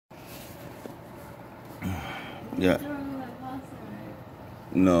Yeah.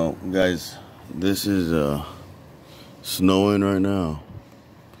 No, guys, this is snowing right now.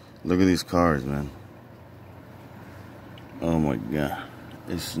 Look at these cars, man. Oh my god.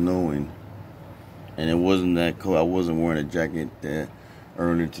 It's snowing. And it wasn't that cold. I wasn't wearing a jacket that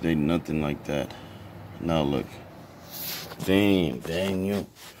earlier today, nothing like that. Now look. Dang you.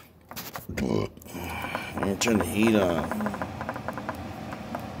 Man, turn the heat on.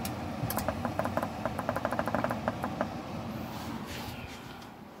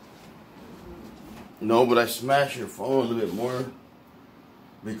 No, but I smashed your phone a little bit more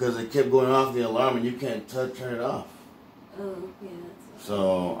because it kept going off the alarm and you can't turn it off. Oh, yeah.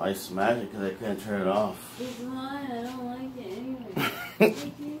 So I smashed it because I couldn't turn it off. It's mine. I don't like it anyway.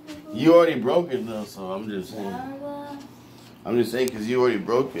 You already broke it though, so I'm just saying. I'm just saying because you already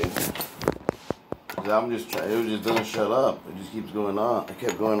broke it. Cause I'm just trying. It just doesn't shut up. It just keeps going on. It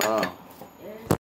kept going on.